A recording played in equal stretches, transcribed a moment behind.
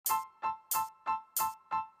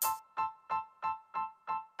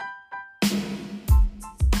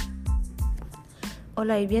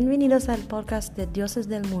Hola y bienvenidos al podcast de Dioses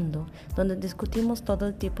del Mundo, donde discutimos todo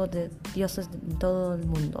el tipo de dioses de todo el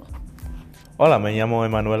mundo. Hola, me llamo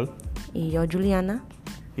Emanuel Y yo, Juliana.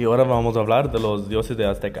 y ahora vamos a hablar de los dioses de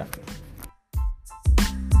Azteca.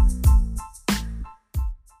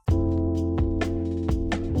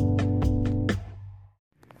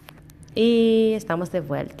 Y estamos de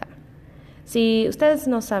vuelta. Si ustedes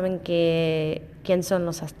no saben quién son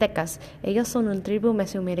los aztecas, ellos son una tribu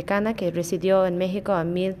mesoamericana que residió en México a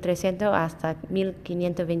 1300 hasta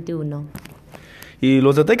 1521. Y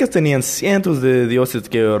los aztecas tenían cientos de dioses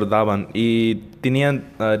que ordaban y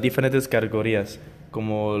tenían diferentes categorías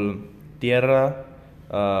como tierra,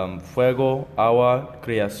 fuego, agua,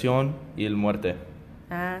 creación y el muerte.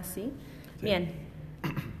 Ah, ¿sí? Sí. Bien.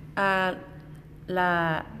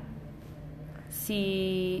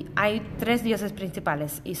 Si hay tres dioses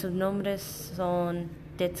principales y sus nombres son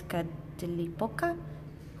Tezcatlipoca,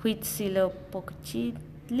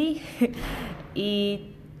 Huitzilopochtli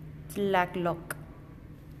y Tlaloc.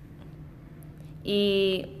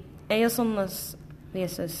 Y ellos son los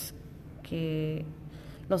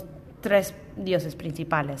tres dioses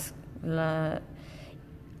principales.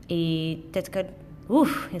 Y ese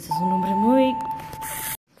es un nombre muy...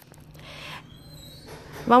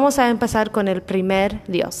 Vamos a empezar con el primer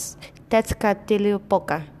dios,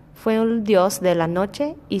 Tezcatlipoca. Fue un dios de la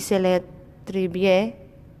noche y se le atribuye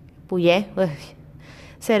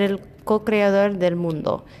ser el co-creador del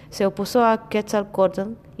mundo. Se opuso a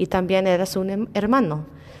Quetzalcóatl y también era su hermano.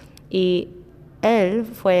 Y él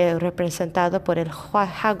fue representado por el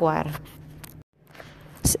jaguar.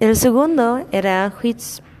 El segundo era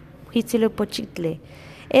Huitzilopochtli.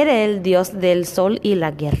 Era el dios del sol y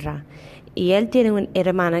la guerra. Y él tiene una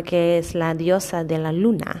hermana que es la diosa de la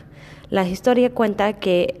luna. La historia cuenta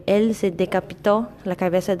que él se decapitó la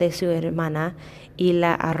cabeza de su hermana y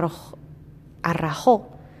la arrojó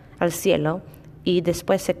al cielo y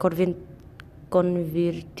después se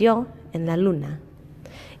convirtió en la luna.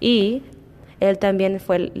 Y él también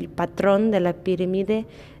fue el patrón de la pirámide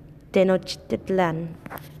Tenochtitlán.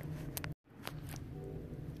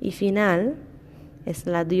 Y final es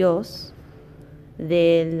la diosa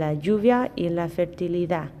de la lluvia y la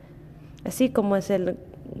fertilidad, así como es el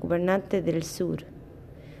gobernante del sur.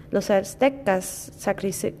 Los aztecas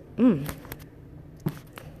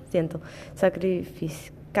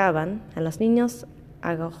sacrificaban a los niños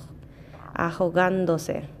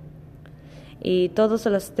ahogándose, y todos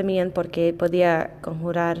los temían porque podía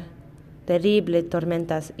conjurar terribles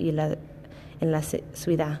tormentas en la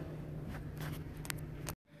ciudad.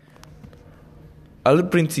 Al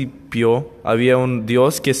principio había un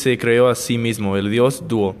dios que se creó a sí mismo, el dios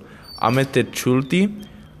dúo, Ametechulta.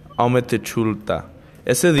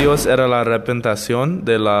 Ese dios era la representación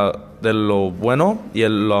de lo bueno y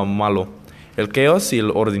lo malo, el caos y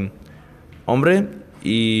el orden, hombre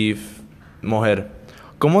y mujer.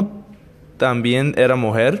 Como también era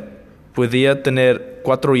mujer, podía tener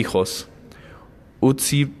 4 hijos: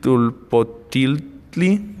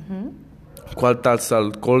 Huitzilopochtli,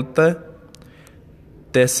 Quetzalcóatl,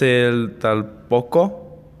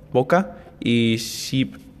 Tezcatlipoca y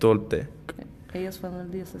Xiphiltotl. Ellos fueron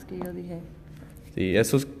los dioses que yo dije. Sí,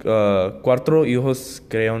 esos 4 hijos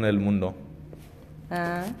crearon el mundo.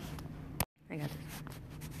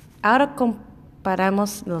 Ahora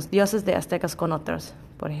comparamos los dioses de aztecas con otros.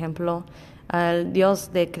 Por ejemplo, el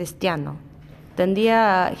dios de cristiano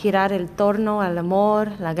tendía a girar en torno al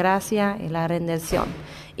amor, la gracia y la redención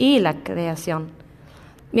y la creación.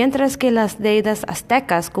 Mientras que las deidades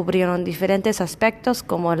aztecas cubrieron diferentes aspectos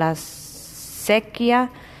como la sequía,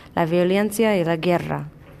 la violencia y la guerra.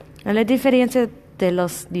 En la diferencia de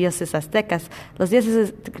los dioses aztecas, los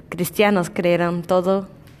dioses cristianos creyeron todo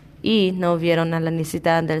y no vieron a la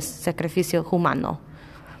necesidad del sacrificio humano.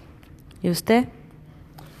 ¿Y usted?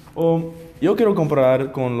 Yo quiero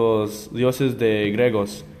comparar con los dioses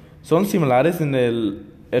griegos. Son similares en el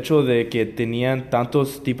hecho de que tenían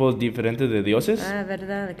tantos tipos diferentes de dioses.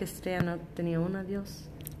 ¿Verdad? El cristiano tenía un dios.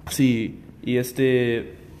 Sí, y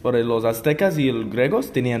por los aztecas y los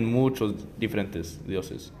griegos tenían muchos diferentes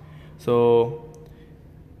dioses.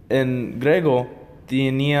 En griego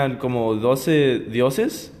tenían como 12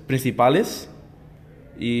 dioses principales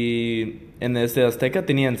y en azteca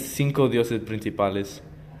tenían 5 dioses principales.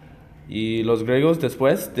 Y los griegos,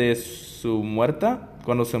 después de su muerte,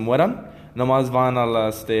 cuando se mueran, nomás van a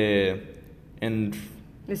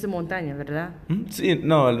Es montaña, ¿verdad? Sí,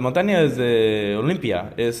 no, la montaña es de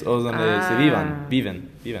Olimpia, es donde se viven.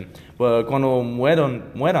 Pero cuando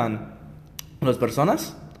mueran las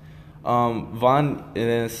personas, van en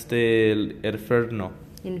el infierno.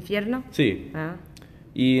 ¿Infierno? Sí.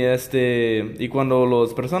 Y cuando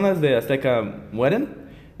las personas de Azteca mueren,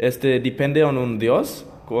 depende en un dios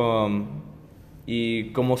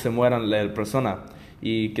y cómo se mueran la persona.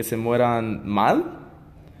 Y que se mueran mal,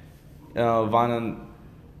 van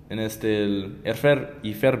el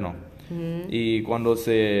infierno. Y cuando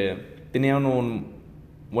se tenían una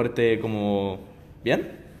muerte como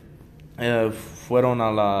bien, fueron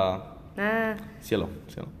a la cielo.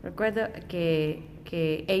 Recuerdo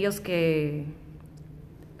que ellos que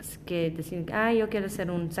decían, yo quiero hacer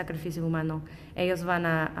un sacrificio humano, ellos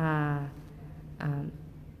van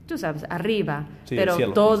tú sabes, arriba, Sí, pero el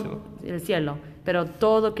cielo, todo el cielo, pero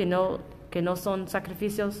todo que no son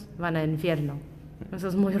sacrificios van al infierno. Eso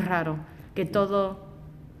es muy raro, que todo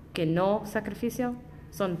que no sacrificio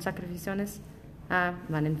son sacrificaciones, van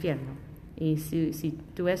al infierno. Y si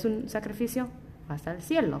tú eres un sacrificio, vas al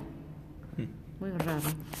cielo. Muy raro.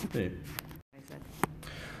 Sí.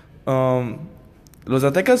 Los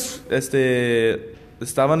aztecas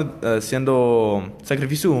estaban haciendo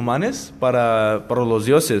sacrificios humanos para los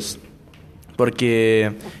dioses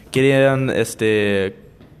porque querían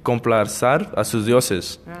complacer a sus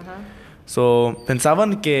dioses.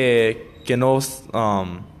 Pensaban que no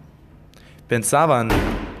pensaban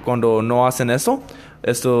cuando no hacen eso,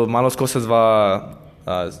 malas cosas va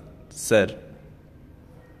a ser.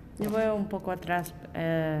 Yo voy un poco atrás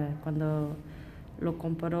cuando lo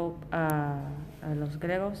comparó a los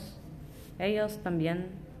griegos. Ellos también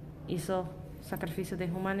hizo sacrificios de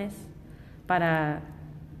humanos para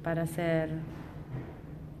hacer.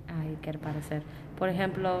 ¿Qué para hacer? Por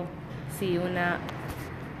ejemplo, si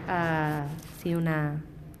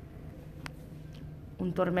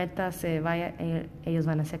un tormenta se vaya, ellos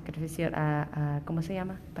van a sacrificar a ¿cómo se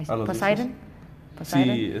llama? Poseidon.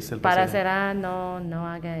 Sí, es el para Poseidon. hacer no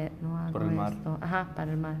haga Por el mar. esto.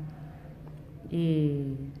 Para el mar.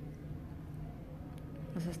 Y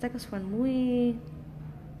los aztecas fueron muy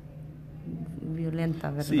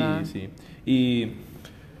violentas, ¿verdad? Sí. Y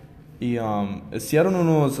hicieron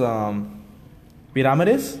unos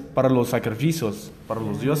pirámides para los sacrificios, para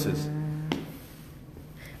los dioses.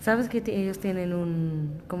 ¿Sabes que ellos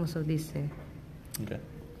tienen ¿cómo se dice? Okay.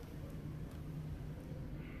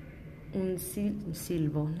 Un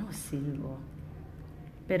silbo, no silbo,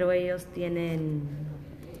 pero ellos tienen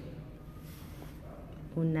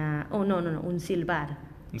un silbar.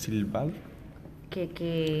 ¿Un silbar?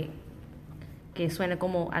 Que suena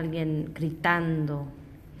como alguien gritando.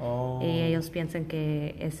 Oh. Y ellos piensan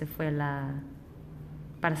que ese fue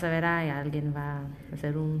para saber, alguien va a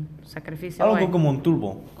hacer un sacrificio. Algo como un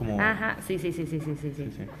turbo. Como... Ajá, sí. Sí.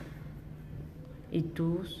 ¿Y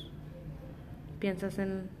tú piensas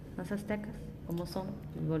en los aztecas? ¿Cómo son?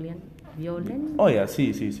 ¿Violentos? Oh, ya,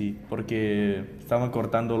 sí. Porque estaban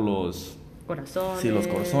cortando los Corazones. Sí, los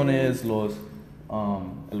corazones,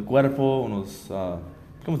 el cuerpo,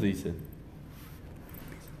 ¿cómo se dice?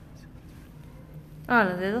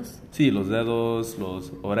 Los dedos. Sí, los dedos,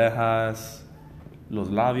 las orejas,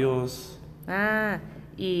 los labios.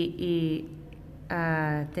 Y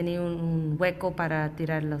tenía un hueco para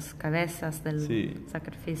tirar las cabezas de los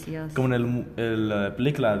sacrificios. Como en la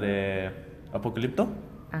película de Apocalipto.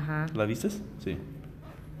 Ajá. ¿La viste? Sí.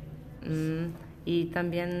 Y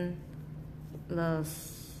también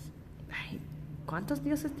 ¿cuántos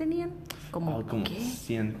dioses tenían? Como ¿qué?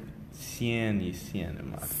 100 y 100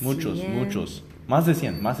 más. Muchos. Más de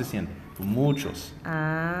 100. Muchos.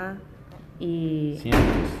 Y Cientos.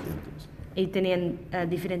 Y tenían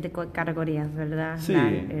diferentes categorías, ¿verdad? Sí.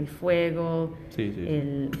 El fuego, Sí.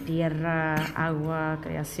 el tierra, agua,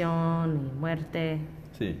 creación y muerte.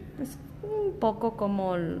 Sí. Es un poco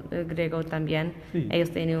como el griego también. Sí.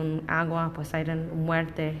 Ellos tenían un agua, Poseidon,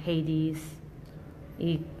 muerte, Hades.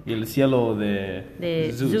 Y el cielo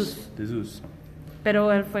de Zeus. De Zeus.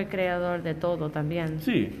 Pero él fue creador de todo también.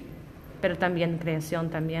 Sí. Pero también creación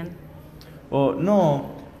también. No,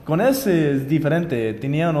 con ese es diferente.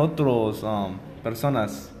 Tenían otros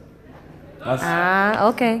personas.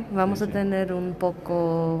 Ok. Vamos a tener un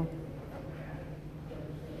poco.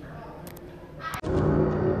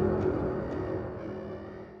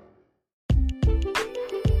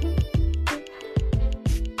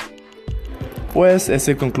 Pues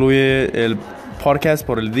ese concluye el podcast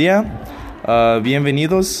por el día.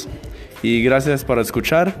 Bienvenidos y gracias por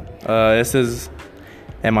escuchar. Este es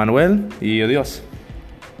Emanuel y adiós.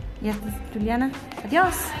 Y esta es Juliana.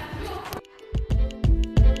 Adiós.